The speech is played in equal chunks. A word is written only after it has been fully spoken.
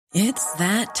It's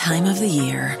that time of the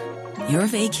year. Your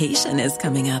vacation is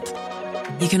coming up.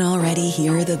 You can already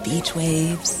hear the beach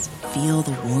waves, feel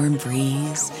the warm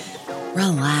breeze,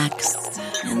 relax,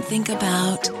 and think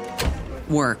about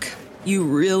work. You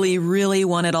really, really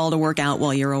want it all to work out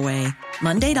while you're away.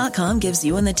 Monday.com gives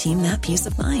you and the team that peace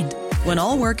of mind. When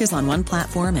all work is on one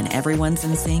platform and everyone's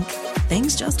in sync,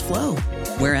 things just flow.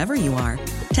 Wherever you are,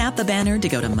 tap the banner to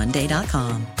go to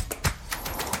Monday.com.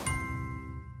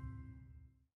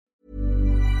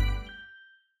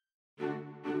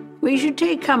 We should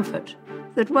take comfort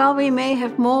that while we may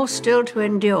have more still to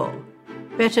endure,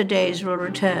 better days will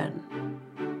return.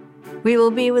 We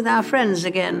will be with our friends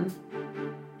again.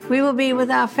 We will be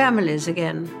with our families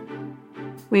again.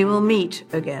 We will meet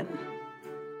again.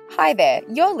 Hi there,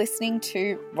 you're listening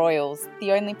to Royals,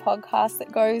 the only podcast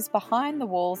that goes behind the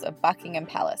walls of Buckingham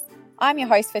Palace. I'm your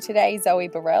host for today, Zoe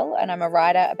Burrell, and I'm a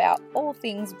writer about all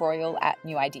things royal at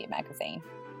New Idea magazine.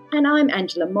 And I'm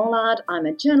Angela Mollard. I'm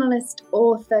a journalist,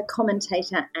 author,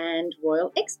 commentator, and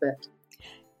royal expert.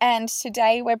 And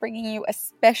today we're bringing you a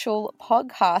special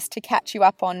podcast to catch you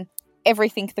up on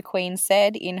everything the Queen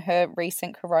said in her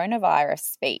recent coronavirus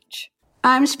speech.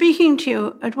 I'm speaking to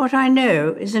you at what I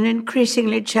know is an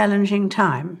increasingly challenging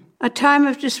time, a time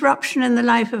of disruption in the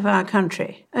life of our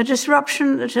country, a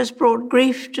disruption that has brought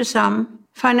grief to some,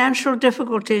 financial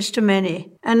difficulties to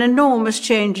many, and enormous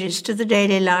changes to the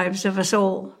daily lives of us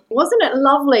all. Wasn't it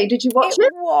lovely? Did you watch it?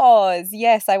 It was,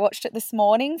 yes. I watched it this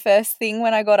morning, first thing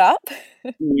when I got up.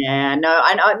 Yeah, no,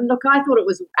 look, I thought it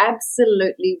was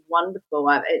absolutely wonderful.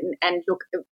 And look,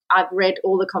 I've read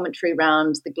all the commentary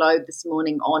around the globe this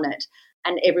morning on it,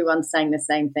 and everyone's saying the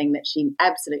same thing, that she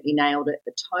absolutely nailed it.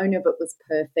 The tone of it was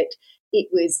perfect. It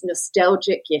was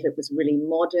nostalgic, yet it was really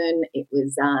modern. It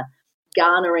was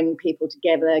garnering people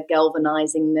together,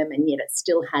 galvanizing them, and yet it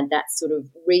still had that sort of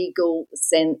regal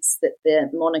sense that the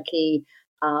monarchy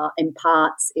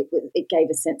imparts. It gave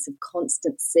a sense of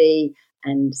constancy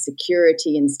and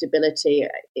security and stability.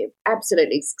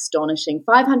 Absolutely astonishing.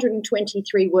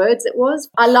 523 words it was.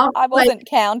 I wasn't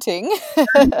counting.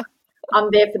 I'm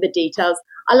there for the details.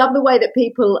 I love the way that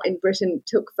people in Britain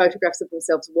took photographs of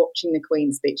themselves watching the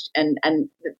Queen's speech, and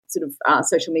the sort of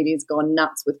social media has gone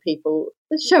nuts with people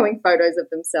showing photos of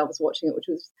themselves watching it, which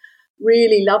was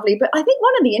really lovely. But I think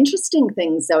one of the interesting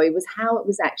things, Zoe, was how it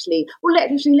was actually. Well,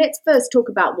 let's first talk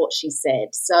about what she said.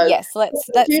 So yes, let's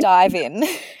dive in.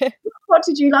 What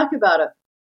did you like about it?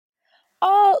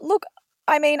 Oh, look,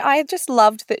 I mean, I just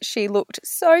loved that she looked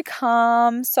so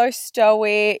calm, so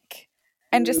stoic.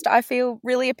 And just, I feel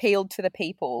really appealed to the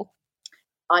people.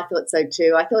 I thought so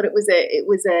too. I thought it was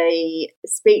a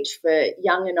speech for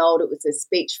young and old. It was a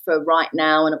speech for right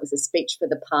now, and it was a speech for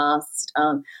the past.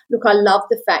 Look, I love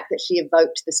the fact that she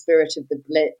evoked the spirit of the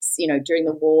Blitz. You know, during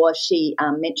the war, she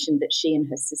mentioned that she and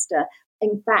her sister,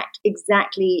 in fact,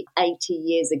 exactly 80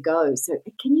 years ago. So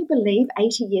can you believe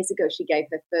 80 years ago she gave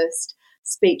her first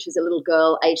speech as a little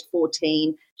girl, aged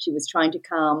 14. She was trying to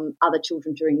calm other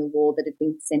children during the war that had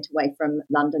been sent away from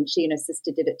London. She and her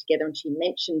sister did it together, and she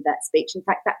mentioned that speech. In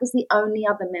fact, that was the only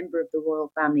other member of the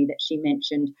royal family that she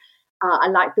mentioned. I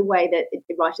like the way that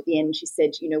right at the end she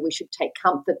said, you know, we should take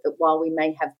comfort that while we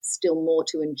may have still more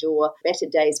to endure, better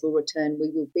days will return. We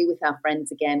will be with our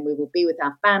friends again. We will be with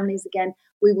our families again.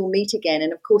 We will meet again.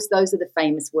 And of course, those are the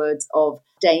famous words of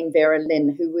Dame Vera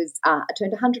Lynn, who was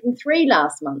turned 103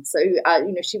 last month. So,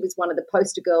 she was one of the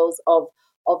poster girls of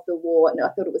the war. And I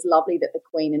thought it was lovely that the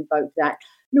Queen invoked that.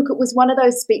 Look, it was one of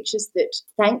those speeches that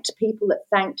thanked people, that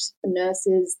thanked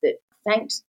nurses, that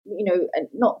thanked,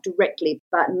 not directly,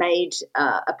 but made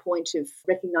a point of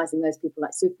recognising those people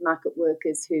like supermarket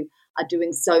workers who are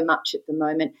doing so much at the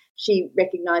moment. She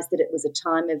recognised that it was a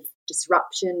time of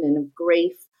disruption and of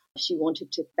grief. She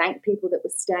wanted to thank people that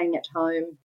were staying at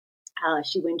home.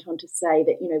 She went on to say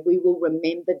that, we will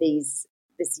remember this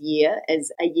year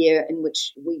as a year in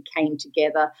which we came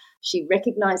together. She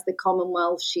recognised the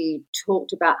Commonwealth. She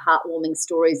talked about heartwarming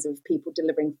stories of people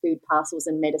delivering food parcels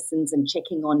and medicines and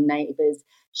checking on neighbours.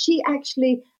 She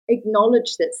actually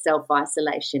acknowledged that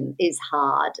self-isolation is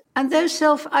hard. And though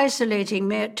self-isolating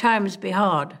may at times be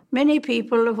hard, many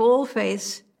people of all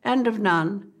faiths and of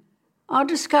none are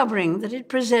discovering that it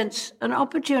presents an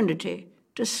opportunity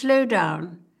to slow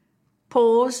down,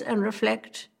 pause and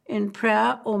reflect in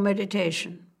prayer or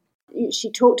meditation.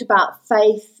 She talked about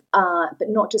faith, but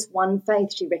not just one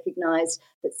faith. She recognised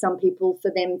that some people,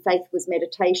 for them, faith was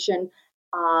meditation.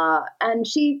 And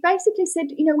she basically said,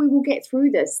 we will get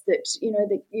through this, that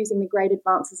using the great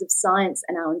advances of science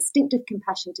and our instinctive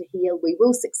compassion to heal, we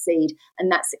will succeed,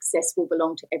 and that success will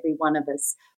belong to every one of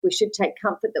us. We should take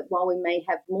comfort that while we may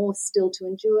have more still to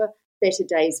endure, better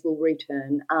days will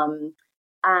return.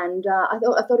 And I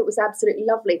thought it was absolutely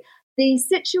lovely. The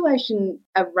situation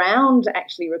around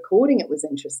actually recording it was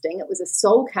interesting. It was a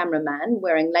sole cameraman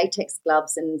wearing latex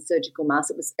gloves and surgical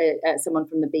masks. It was someone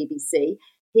from the BBC.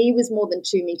 He was more than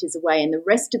 2 meters away, and the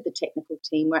rest of the technical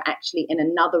team were actually in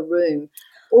another room.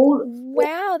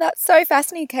 Wow, that's so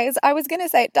fascinating, because I was going to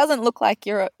say it doesn't look like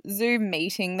your Zoom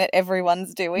meeting that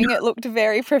everyone's doing. It looked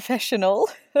very professional.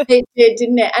 It did,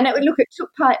 didn't it? And it took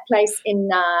place in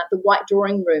the White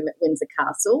Drawing Room at Windsor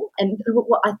Castle. And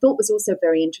what I thought was also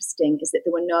very interesting is that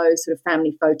there were no sort of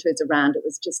family photos around. It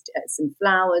was just some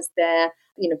flowers there,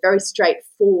 very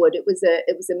straightforward. It was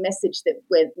a message that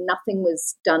where nothing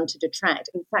was done to detract.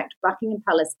 In fact, Buckingham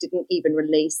Palace didn't even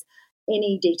release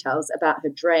any details about her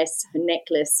dress, her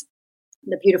necklace,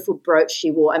 the beautiful brooch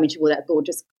she wore. I mean, she wore that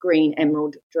gorgeous green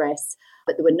emerald dress,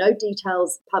 but there were no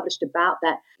details published about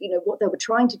that. What they were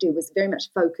trying to do was very much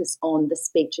focus on the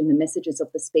speech and the messages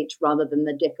of the speech rather than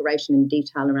the decoration and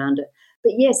detail around it.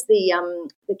 But yes, the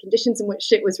conditions in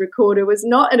which it was recorded was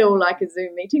not at all like a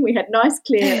Zoom meeting. We had nice,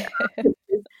 clear pictures.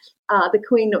 The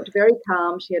Queen looked very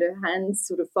calm. She had her hands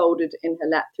sort of folded in her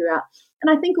lap throughout.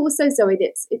 And I think also, Zoe,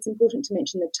 that it's important to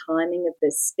mention the timing of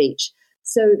this speech.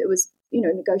 So there was,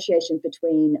 negotiation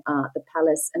between the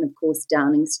palace and, of course,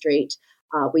 Downing Street.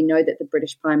 We know that the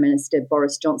British Prime Minister,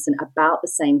 Boris Johnson, about the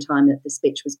same time that the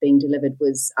speech was being delivered,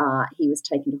 he was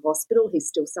taken to hospital. He's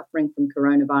still suffering from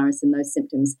coronavirus, and those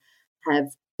symptoms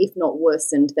have, if not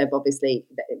worsened,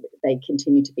 they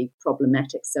continue to be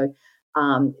problematic. So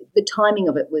the timing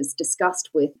of it was discussed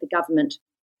with the government.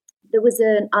 There was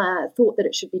a thought that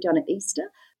it should be done at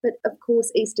Easter, but of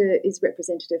course Easter is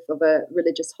representative of a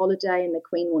religious holiday, and the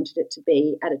Queen wanted it to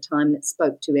be at a time that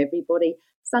spoke to everybody.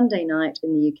 Sunday night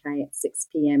in the UK at 6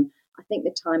 p.m. I think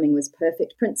the timing was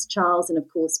perfect. Prince Charles and,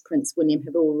 of course, Prince William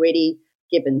have already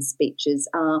given speeches,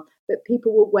 but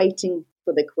people were waiting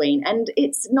for the Queen, and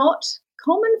it's not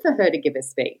common for her to give a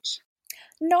speech.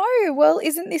 No, well,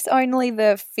 isn't this only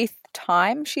the 5th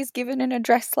time she's given an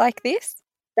address like this?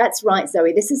 That's right,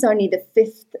 Zoe. This is only the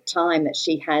 5th time that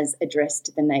she has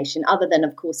addressed the nation, other than,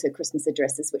 of course, her Christmas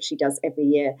addresses, which she does every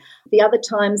year. The other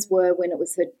times were when it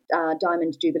was her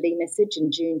Diamond Jubilee message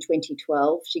in June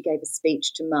 2012. She gave a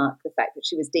speech to mark the fact that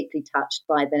she was deeply touched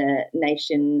by the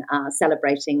nation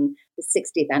celebrating the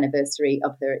 60th anniversary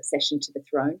of her accession to the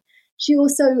throne. She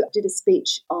also did a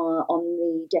speech on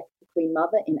the death of the Queen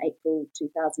Mother in April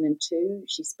 2002.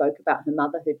 She spoke about her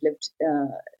mother, who'd lived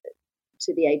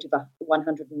to the age of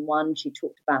 101. She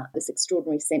talked about this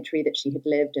extraordinary century that she had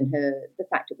lived and the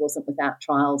fact it wasn't without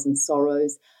trials and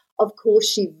sorrows. Of course,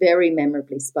 she very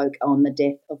memorably spoke on the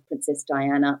death of Princess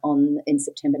Diana in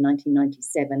September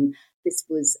 1997. This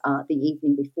was the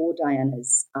evening before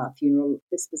Diana's funeral.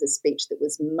 This was a speech that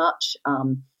was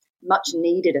much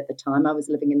needed at the time. I was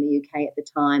living in the UK at the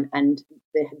time, and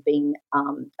there had been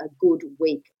a good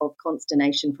week of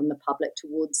consternation from the public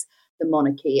towards the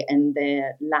monarchy and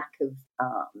their lack of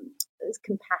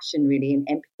compassion, really, and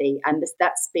empathy. And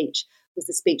that speech was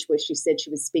the speech where she said she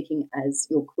was speaking as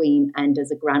your queen and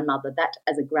as a grandmother. That,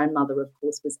 as a grandmother, of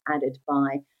course, was added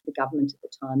by the government at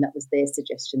the time. That was their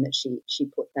suggestion that she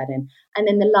put that in. And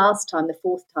then the last time, the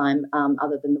 4th time,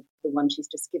 other than the one she's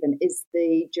just given, is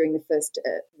during the First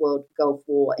World Gulf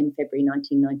War in February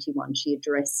 1991. She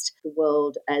addressed the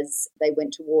world as they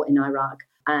went to war in Iraq.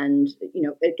 And,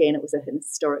 again, it was a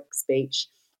historic speech.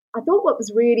 I thought what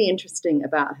was really interesting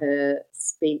about her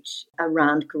speech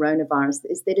around coronavirus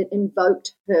is that it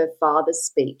invoked her father's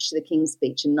speech, the King's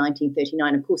Speech in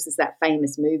 1939. Of course, there's that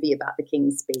famous movie about the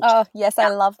King's Speech. Oh, yes, I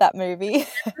love that movie.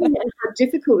 And how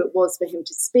difficult it was for him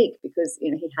to speak because, he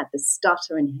had the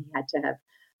stutter and he had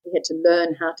to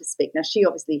learn how to speak. Now, she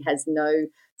obviously has no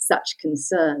such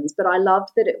concerns, but I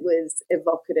loved that it was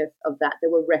evocative of that. There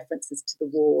were references to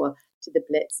the war, to the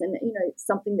Blitz, and,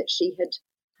 something that she had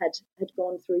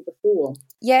gone through before.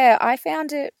 Yeah, I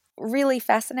found it really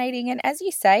fascinating. And as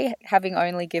you say, having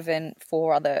only given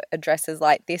 4 other addresses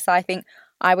like this, I think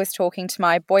I was talking to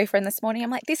my boyfriend this morning.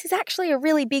 I'm like, this is actually a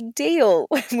really big deal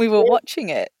when we were watching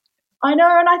it. I know.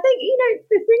 And I think,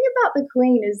 the thing about the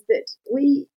Queen is that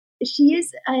she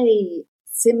is a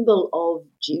symbol of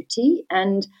duty,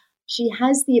 and she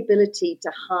has the ability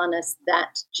to harness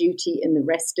that duty in the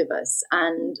rest of us.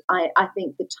 And I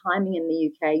think the timing in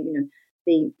the UK,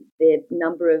 the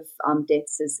number of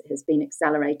deaths has been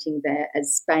accelerating there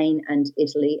as Spain and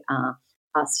Italy are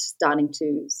starting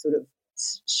to sort of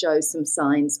show some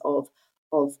signs of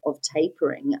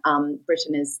tapering.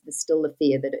 Britain there's still the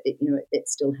fear that it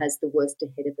still has the worst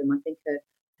ahead of them. I think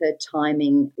her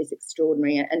timing is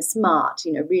extraordinary and smart.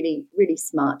 Really, really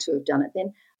smart to have done it.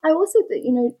 Then I also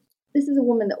think this is a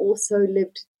woman that also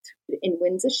lived in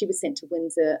Windsor. She was sent to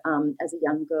Windsor as a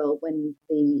young girl when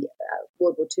the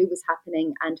World War II was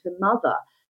happening, and her mother,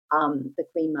 the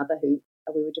Queen Mother, who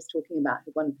we were just talking about,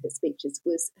 who one of her speeches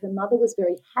was, her mother was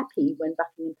very happy when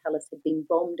Buckingham Palace had been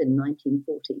bombed in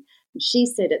 1940. And she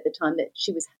said at the time that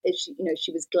she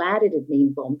was glad it had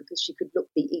been bombed because she could look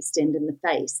the East End in the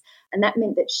face, and that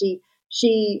meant that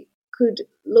she could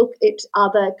look at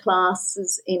other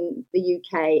classes in the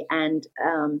UK and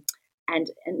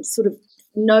sort of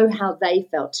know how they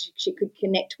felt. She could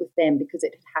connect with them because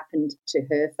it had happened to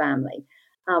her family.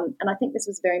 And I think this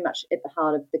was very much at the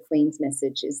heart of the Queen's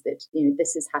message, is that,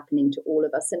 this is happening to all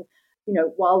of us. And,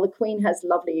 while the Queen has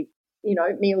lovely,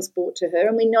 meals brought to her,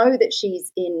 and we know that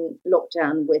she's in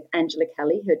lockdown with Angela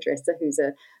Kelly, her dresser, who's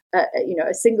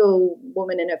a single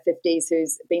woman in her 50s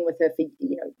who's been with her for,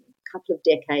 couple of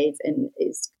decades, and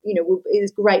is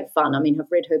great fun. I mean, I've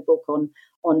read her book on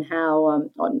how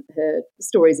on her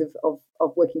stories of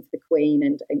working for the Queen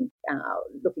and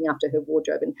looking after her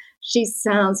wardrobe, and she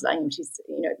sounds like she's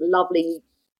lovely,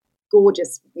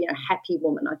 gorgeous, happy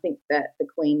woman. I think that the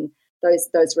Queen,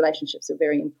 those relationships are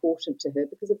very important to her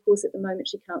because, of course, at the moment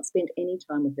she can't spend any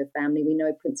time with her family. We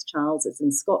know Prince Charles is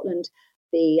in Scotland.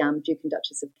 The Duke and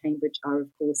Duchess of Cambridge are, of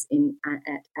course,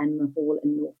 at Anmer Hall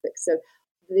in Norfolk. So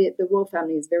the royal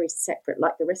family is very separate,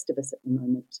 like the rest of us at the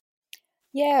moment.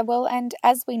 Yeah, well, and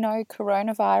as we know,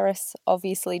 coronavirus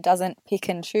obviously doesn't pick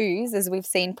and choose, as we've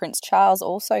seen Prince Charles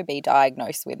also be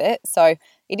diagnosed with it. So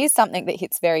it is something that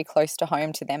hits very close to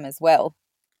home to them as well.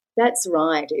 That's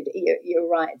right. You're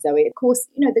right, Zoe. Of course,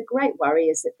 the great worry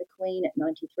is that the Queen at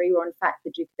 93, or in fact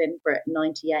the Duke of Edinburgh at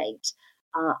 98,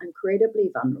 are incredibly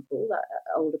vulnerable,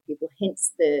 older people,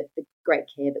 hence the great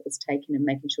care that was taken in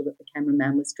making sure that the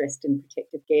cameraman was dressed in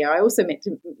protective gear. I also meant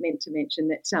to mention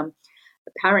that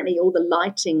apparently all the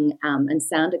lighting and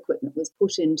sound equipment was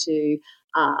put into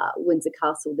Windsor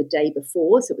Castle the day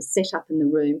before, so it was set up in the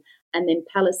room, and then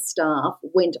palace staff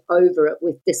went over it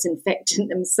with disinfectant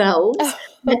themselves.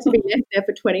 They had to be left there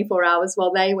for 24 hours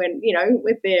while they went,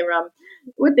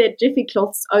 with their jiffy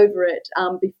cloths over it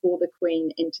before the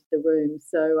Queen entered the room.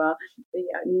 So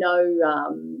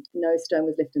no stone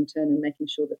was left unturned in making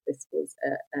sure that this was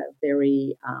a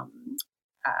very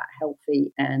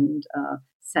healthy and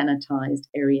sanitized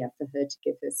area for her to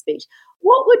give her speech.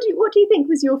 What do you think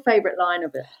was your favourite line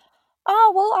of it?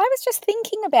 Oh, well, I was just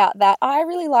thinking about that. I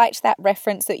really liked that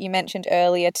reference that you mentioned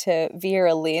earlier to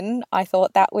Vera Lynn. I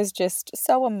thought that was just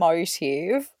so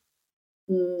emotive.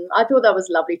 I thought that was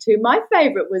lovely too. My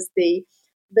favourite was the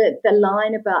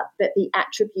line about that the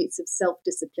attributes of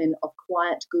self-discipline, of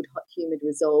quiet, good, hot-humoured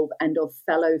resolve, and of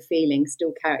fellow feeling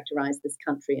still characterise this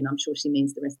country. And I'm sure she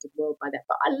means the rest of the world by that.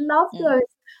 But I love those.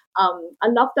 I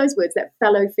love those words, that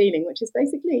fellow feeling, which is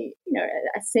basically,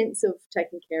 a sense of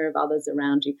taking care of others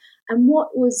around you. And what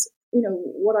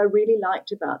I really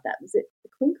liked about that was that the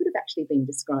Queen could have actually been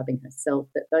describing herself,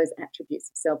 that those attributes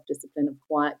of self-discipline, of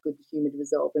quiet, good-humoured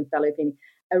resolve and fellow feeling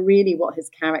are really what has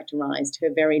characterised her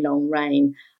very long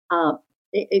reign.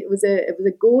 It was a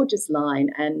gorgeous line,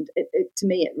 and to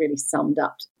me it really summed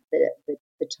up the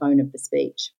tone of the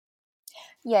speech.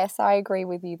 Yes, I agree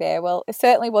with you there. Well, it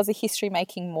certainly was a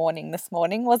history-making morning this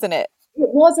morning, wasn't it? It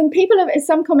was, and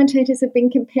some commentators have been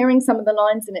comparing some of the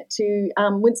lines in it to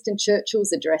Winston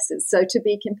Churchill's addresses. So to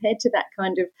be compared to that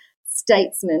kind of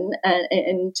statesman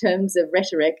in terms of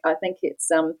rhetoric, I think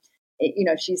it's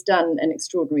she's done an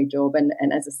extraordinary job. And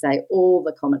as I say, all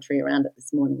the commentary around it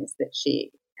this morning is that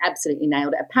she absolutely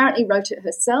nailed it. Apparently wrote it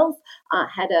herself,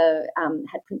 had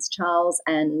Prince Charles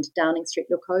and Downing Street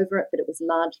look over it, but it was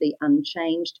largely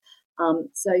unchanged.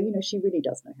 So, she really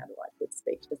does know how to write a good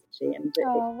speech, doesn't she? And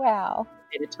wow.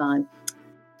 At a time.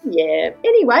 Yeah.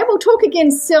 Anyway, we'll talk again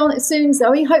soon,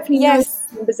 Zoe. Hopefully no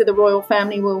members of the royal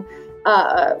family will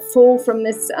fall from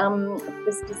this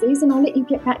disease, and I'll let you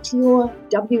get back to your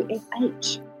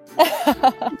WFH.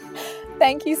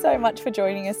 Thank you so much for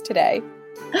joining us today.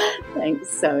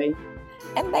 Thanks, Zoe.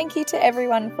 And thank you to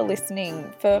everyone for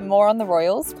listening. For more on the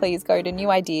Royals, please go to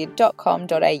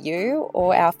newidea.com.au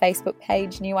or our Facebook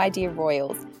page, New Idea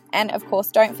Royals. And of course,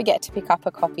 don't forget to pick up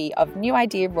a copy of New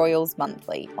Idea Royals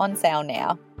Monthly, on sale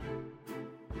now.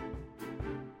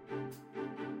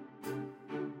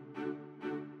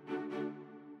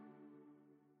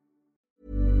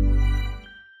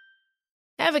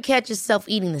 Ever catch yourself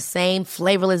eating the same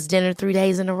flavorless dinner 3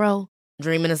 days in a row?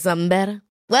 Dreaming of something better?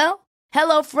 Well,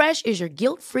 HelloFresh is your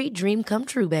guilt-free dream come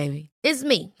true, baby. It's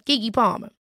me, Keke Palmer.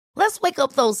 Let's wake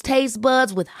up those taste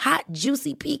buds with hot,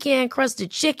 juicy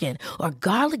pecan-crusted chicken or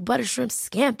garlic butter shrimp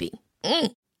scampi.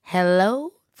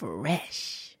 Hello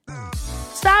Fresh.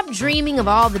 Stop dreaming of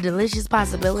all the delicious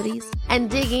possibilities and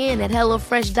dig in at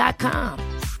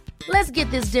HelloFresh.com. Let's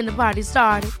get this dinner party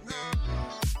started.